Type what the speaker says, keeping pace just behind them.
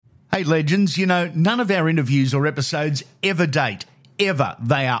Hey, legends, you know, none of our interviews or episodes ever date. Ever.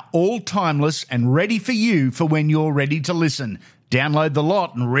 They are all timeless and ready for you for when you're ready to listen. Download the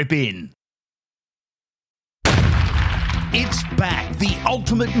lot and rip in. It's back, the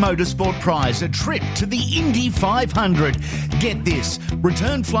ultimate motorsport prize, a trip to the Indy 500. Get this,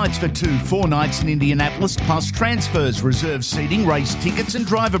 return flights for 4 nights in Indianapolis, plus transfers, reserved seating, race tickets and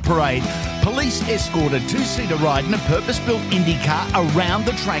driver parade. Police escort, a 2-seater ride and a purpose-built Indy car around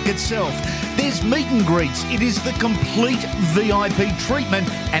the track itself. There's meet and greets. It is the complete VIP treatment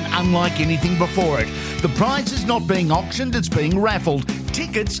and unlike anything before it. The prize is not being auctioned, it's being raffled.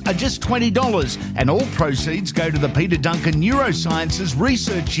 Tickets are just $20 and all proceeds go to the Peter Duncan Neurosciences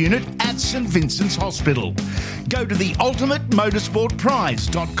Research Unit at St Vincent's Hospital. Go to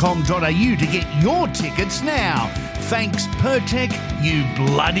theultimatemotorsportprize.com.au to get your tickets now. Thanks, Pertec, you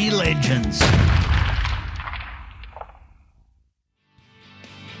bloody legends.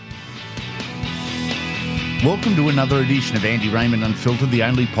 Welcome to another edition of Andy Raymond Unfiltered, the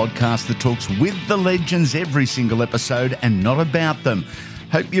only podcast that talks with the legends every single episode and not about them.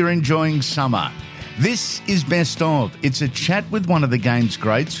 Hope you're enjoying summer. This is Best Of. It's a chat with one of the game's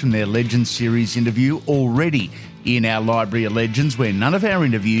greats from their Legends series interview already in our Library of Legends, where none of our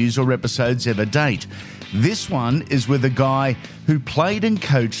interviews or episodes ever date. This one is with a guy who played and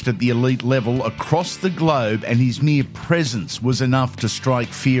coached at the elite level across the globe, and his mere presence was enough to strike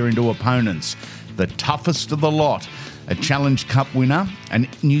fear into opponents. The toughest of the lot, a Challenge Cup winner, a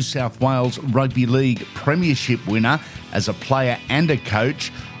New South Wales Rugby League Premiership winner as a player and a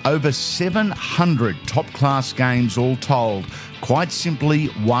coach, over 700 top-class games all told. Quite simply,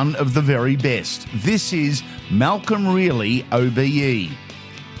 one of the very best. This is Malcolm Reilly, OBE.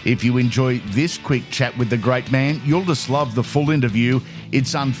 If you enjoy this quick chat with the great man, you'll just love the full interview.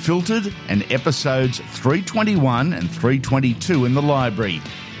 It's unfiltered and episodes 321 and 322 in the library.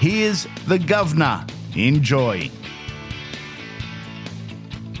 Here's the Guv'nor. Enjoy.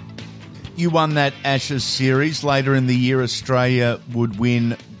 You won that Ashes series. Later in the year, Australia would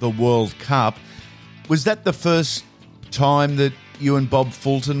win the World Cup. Was that the first time that you and Bob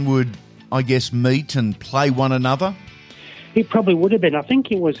Fulton would, I guess, meet and play one another? It probably would have bing. I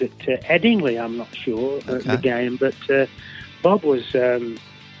think it was at Headingley, I'm not sure, the game. But Bob was,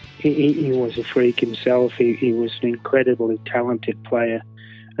 he was a freak himself. He was an incredibly talented player.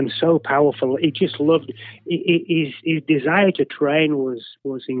 And so powerful. He just loved his desire to train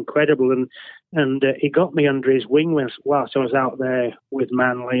was incredible, and he got me under his wing whilst I was out there with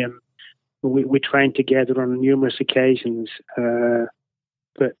Manly, and we trained together on numerous occasions.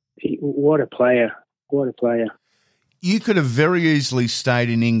 But what a player! What a player! You could have very easily stayed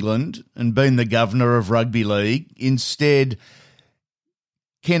in England and been the governor of rugby league. Instead,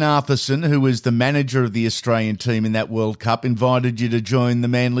 Ken Arthurson, who was the manager of the Australian team in that World Cup, invited you to join the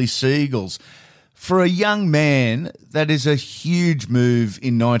Manly Sea Eagles. For a young man, that is a huge move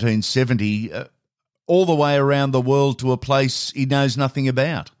in 1970, all the way around the world to a place he knows nothing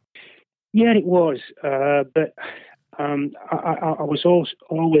about. Yeah, it was. But I was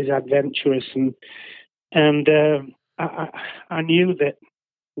always adventurous, and I knew that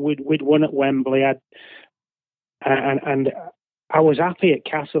we'd won at Wembley. And I was happy at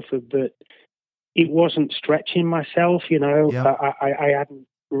Castleford, but it wasn't stretching myself, you know. Yep. I hadn't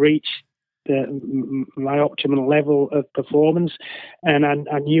reached my optimal level of performance, and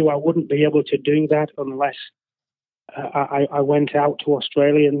I knew I wouldn't be able to do that unless I went out to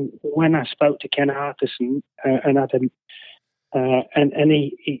Australia. And when I spoke to Ken Arthurson and Adam, and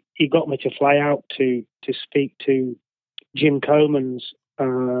he got me to fly out to speak to Jim Comans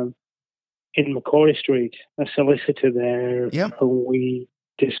in Macquarie Street, a solicitor there. Yep. And we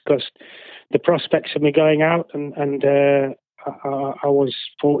discussed the prospects of me going out, and I was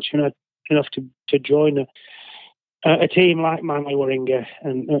fortunate enough to join a team like Manly Warringah,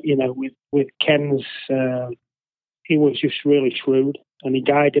 and you know, with Ken's, he was just really shrewd, and he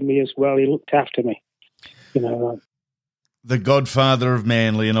guided me as well. He looked after me, you know. The godfather of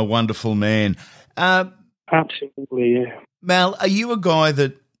Manly and a wonderful man. Absolutely, yeah. Mal, are you a guy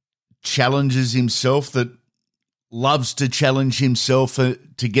that challenges himself, that loves to challenge himself to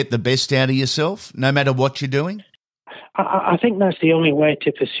get the best out of yourself, no matter what you're doing? I think that's the only way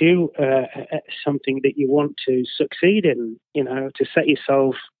to pursue something that you want to succeed in, you know, to set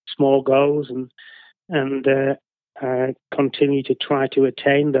yourself small goals and continue to try to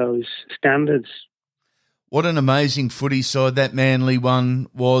attain those standards. What an amazing footy side that Manly one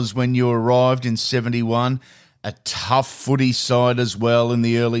was when you arrived in 71. A tough footy side as well in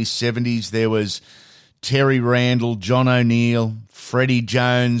the early 70s. There was Terry Randall, John O'Neill, Freddie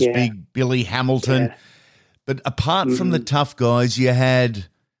Jones, Big Billy Hamilton. Yeah. But apart from the tough guys, you had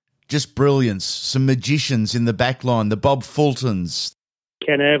just brilliance, some magicians in the back line, the Bob Fultons.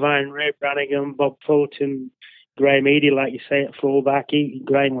 Ken Irvine, Ray Brannigan, Bob Fulton, Graham Eady, like you say, at fullback.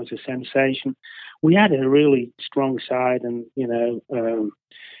 Graham was a sensation. We had a really strong side, and,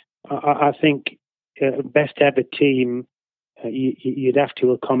 I think best ever team, you'd have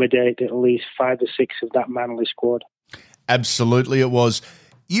to accommodate at least 5 or 6 of that Manly squad. Absolutely it was.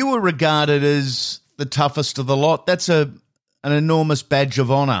 You were regarded as the toughest of the lot. That's an enormous badge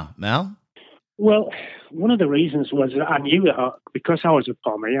of honour, Mal. Well, one of the reasons was I knew that because I was a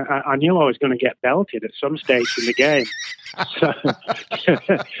Pommy, I knew I was going to get belted at some stage in the game.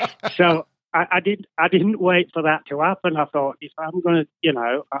 So I didn't wait for that to happen. I thought, if I'm going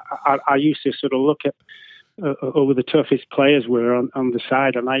to, I used to sort of look at who the toughest players were on the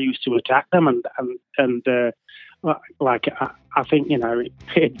side, and I used to attack them, and I think, it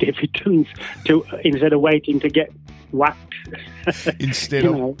paid dividends to, instead of waiting to get whacked. Instead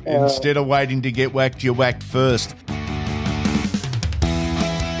of waiting to get whacked, you whacked first.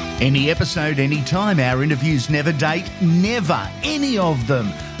 Any episode, any time. Our interviews never date. Never. Any of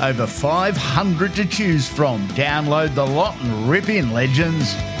them. Over 500 to choose from. Download the lot and rip in,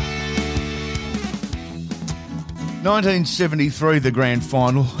 legends. 1973, the grand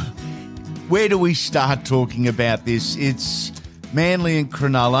final. Where do we start talking about this? It's Manly and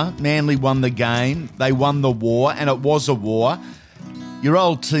Cronulla. Manly won the game. They won the war, and it was a war. Your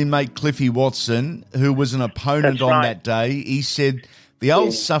old teammate Cliffy Watson, who was an opponent on that day, he said the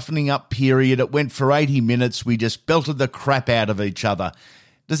old softening up period, it went for 80 minutes. We just belted the crap out of each other.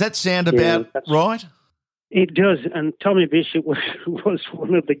 Does that sound about right? It does, and Tommy Bishop was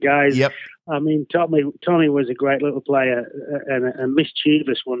one of the guys. Yep. I mean, Tommy was a great little player and a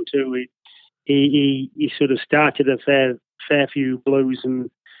mischievous one too. He sort of started a fair few blues and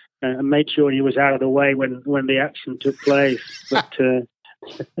made sure he was out of the way when the action took place. But the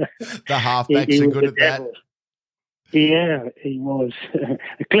halfbacks are good at that. Yeah, he was.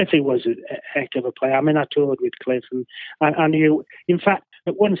 Cliffy was a heck of a player. I mean, I toured with Cliff, and I knew. In fact,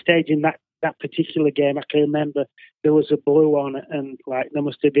 at one stage in that particular game, I can remember there was a blue on, and there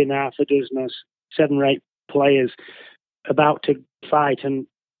must have been half a dozen or 7 or 8 players about to fight, and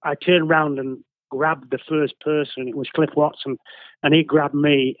I turned round and grabbed the first person. It was Cliff Watson, and he grabbed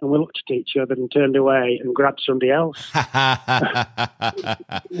me, and we looked at each other and turned away and grabbed somebody else.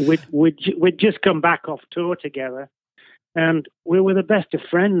 We'd just come back off tour together, and we were the best of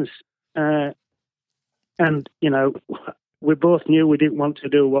friends. And we both knew we didn't want to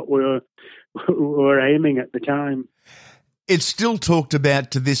do what we were aiming at the time. It's still talked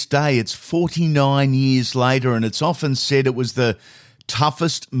about to this day. It's 49 years later, and it's often said it was the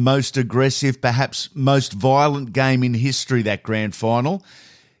toughest, most aggressive, perhaps most violent game in history, that grand final.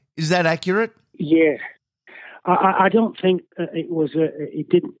 Is that accurate? Yeah. I don't think it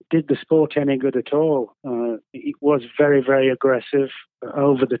did the sport any good at all. It was very, very aggressive,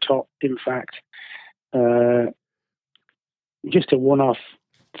 over the top, in fact. Just a one-off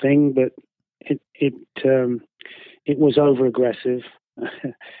thing, but it was over-aggressive.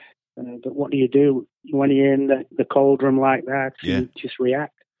 But what do you do when you're in the cauldron like that? Yeah. You just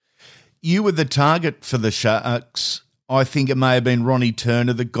react. You were the target for the Sharks. I think it may have been Ronnie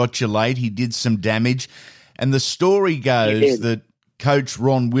Turner that got you late. He did some damage. And the story goes that Coach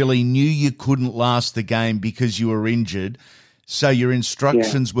Ron Willie knew you couldn't last the game because you were injured. So your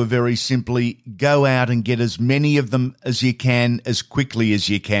instructions were very simply go out and get as many of them as you can as quickly as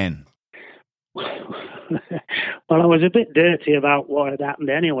you can. Well, I was a bit dirty about what had happened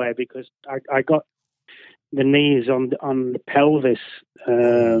anyway, because I got the knees on the pelvis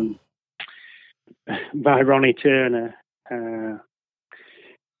by Ronnie Turner.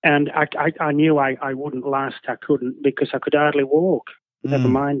 And I knew I wouldn't last. I couldn't, because I could hardly walk, never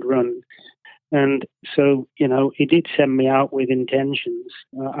mind run. And so, he did send me out with intentions.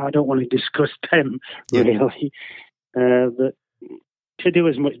 I don't want to discuss them, really. But to do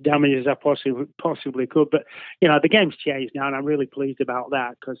as much damage as I possibly could. But, the game's changed now, and I'm really pleased about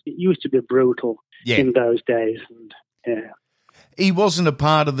that, because it used to be brutal in those days. And, He wasn't a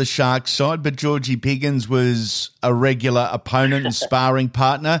part of the Sharks side, but Georgie Piggins was a regular opponent and sparring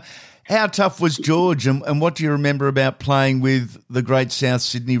partner. How tough was George, and what do you remember about playing with the great South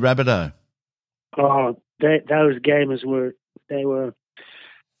Sydney Rabbitoh? Oh, those games were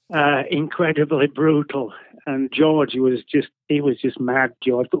incredibly brutal, and George was just mad,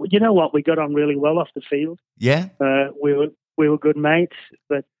 George. But you know what? We got on really well off the field. Yeah, we were good mates.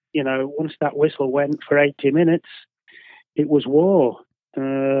 But once that whistle went for 80 minutes, it was war,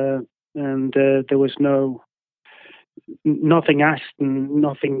 and there was nothing asked and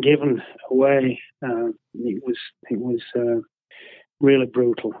nothing given away. It was really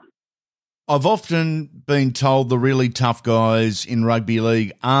brutal. I've often been told the really tough guys in rugby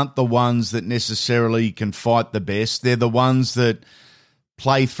league aren't the ones that necessarily can fight the best. They're the ones that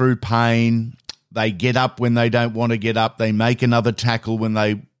play through pain. They get up when they don't want to get up. They make another tackle when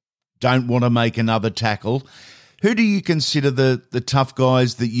they don't want to make another tackle. Who do you consider the tough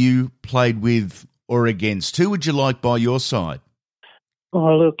guys that you played with or against? Who would you like by your side?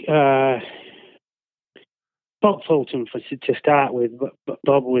 Oh, look, Bob Fulton to start with. But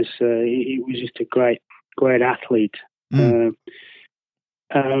Bob was he was just a great athlete.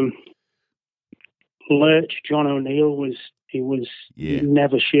 Lurch, John O'Neill was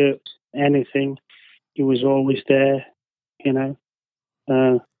never shirked anything. He was always there, you know.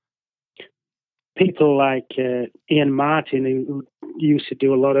 People like Ian Martin, who used to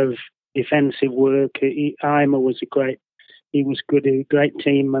do a lot of defensive work. Imer was he was good, a great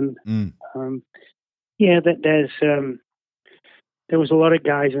teamman. There was a lot of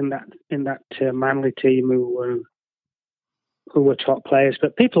guys in that Manly team who were top players.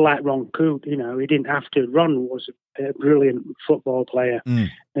 But people like Ron Coote, you know, he didn't have to. Ron was a brilliant football player.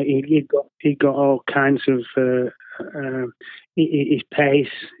 He got all kinds of his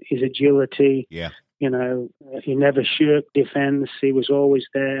pace, his agility. Yeah. You know, he never shirked defence. He was always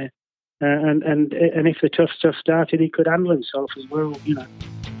there. And if the tough stuff started, he could handle himself as well, you know.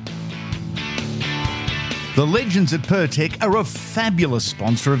 The legends at Pertec are a fabulous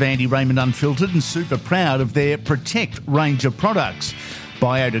sponsor of Andy Raymond Unfiltered and super proud of their Protect range of products.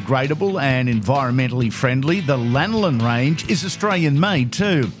 Biodegradable and environmentally friendly, the lanolin range is Australian-made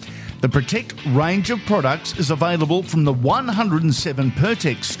too. The Protect range of products is available from the 107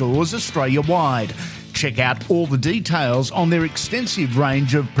 Pertec stores Australia-wide. Check out all the details on their extensive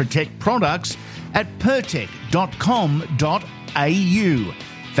range of Protect products at pertec.com.au.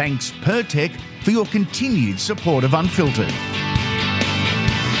 Thanks, Pertec, for your continued support of Unfiltered.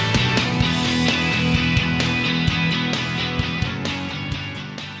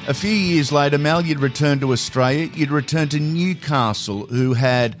 A few years later, Mel, you'd returned to Australia. You'd returned to Newcastle, who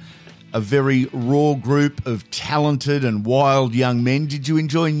had a very raw group of talented and wild young men. Did you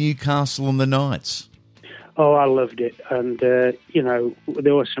enjoy Newcastle and the Knights? Oh, I loved it. And, you know,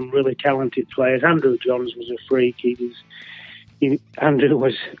 there were some really talented players. Andrew Johns was a freak. Andrew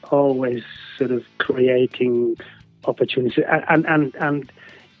was always sort of creating opportunities. And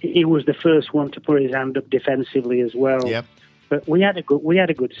he was the first one to put his hand up defensively as well. Yep. But we had a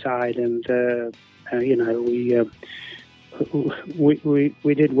good side, and you know, we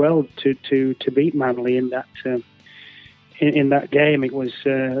did well to beat Manly in that game. It was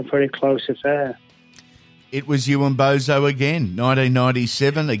a very close affair. It was you and Bozo again,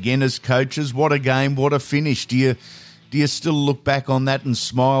 1997, again as coaches. What a game, what a finish. Do you still look back on that and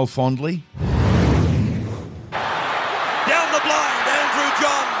smile fondly? Down the blind, Andrew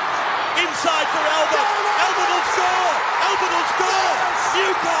Johns. Inside for Albert. Albert will score. Albert will score.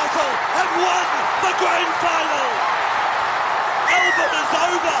 Newcastle have won the grand final. Albert is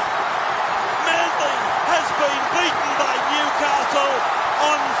over. Manly has been beaten by Newcastle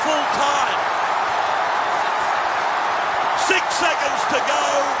on full time. 6 seconds to go,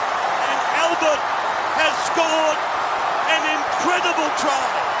 and Albert has scored an incredible try.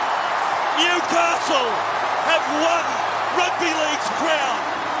 Newcastle have won Rugby League's crown.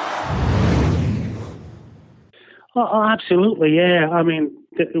 Oh, absolutely, yeah. I mean,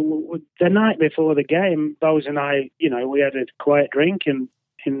 the night before the game, Bose and I, you know, we had a quiet drink in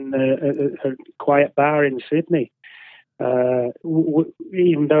a quiet bar in Sydney.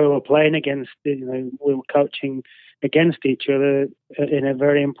 Even though we were playing against, you know, we were coaching against each other in a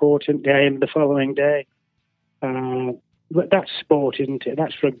very important game the following day. But that's sport, isn't it?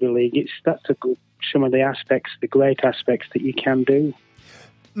 That's rugby league. That's some of the aspects, the great aspects that you can do.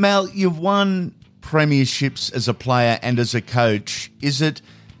 Mel, you've won premierships as a player and as a coach. Is it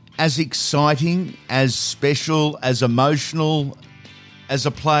as exciting, as special, as emotional as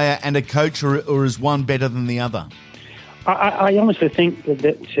a player and a coach, or is one better than the other? I honestly think that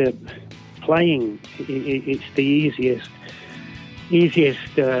playing, it's the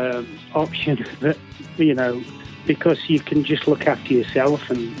easiest option that, you know, because you can just look after yourself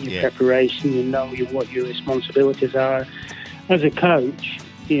and your preparation, you know what your responsibilities are. As a coach,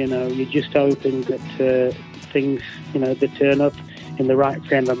 you know, you're just hoping that things, you know, they turn up in the right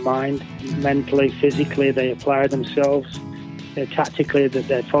frame of mind, mentally, physically, they apply themselves, tactically, that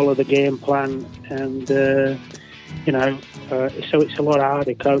they follow the game plan, and you know, so it's a lot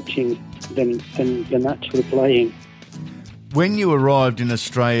harder coaching than actually playing. When you arrived in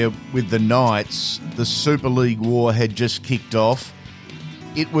Australia with the Knights, the Super League war had just kicked off.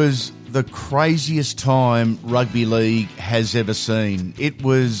 It was the craziest time rugby league has ever seen. It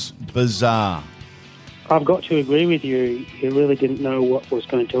was bizarre. I've got to agree with you. You really didn't know what was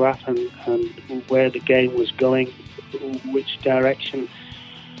going to happen and where the game was going, which direction,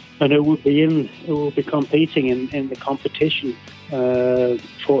 and it would be competing in the competition.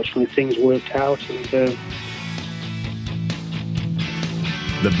 Fortunately, things worked out, and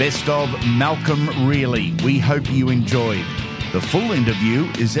the best of Malcolm Reilly. We hope you enjoyed. The full interview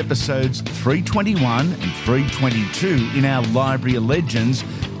is episodes 321 and 322 in our Library of Legends,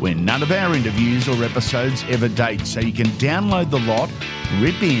 where none of our interviews or episodes ever date. So you can download the lot,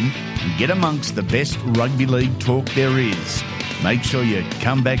 rip in, and get amongst the best rugby league talk there is. Make sure you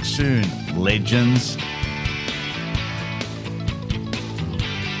come back soon, legends.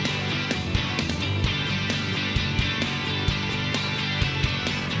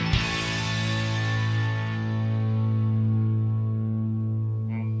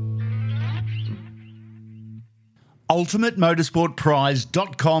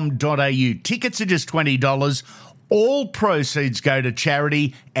 ultimatemotorsportprize.com.au. Tickets are just $20. All proceeds go to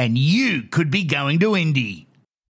charity, and you could be going to Indy.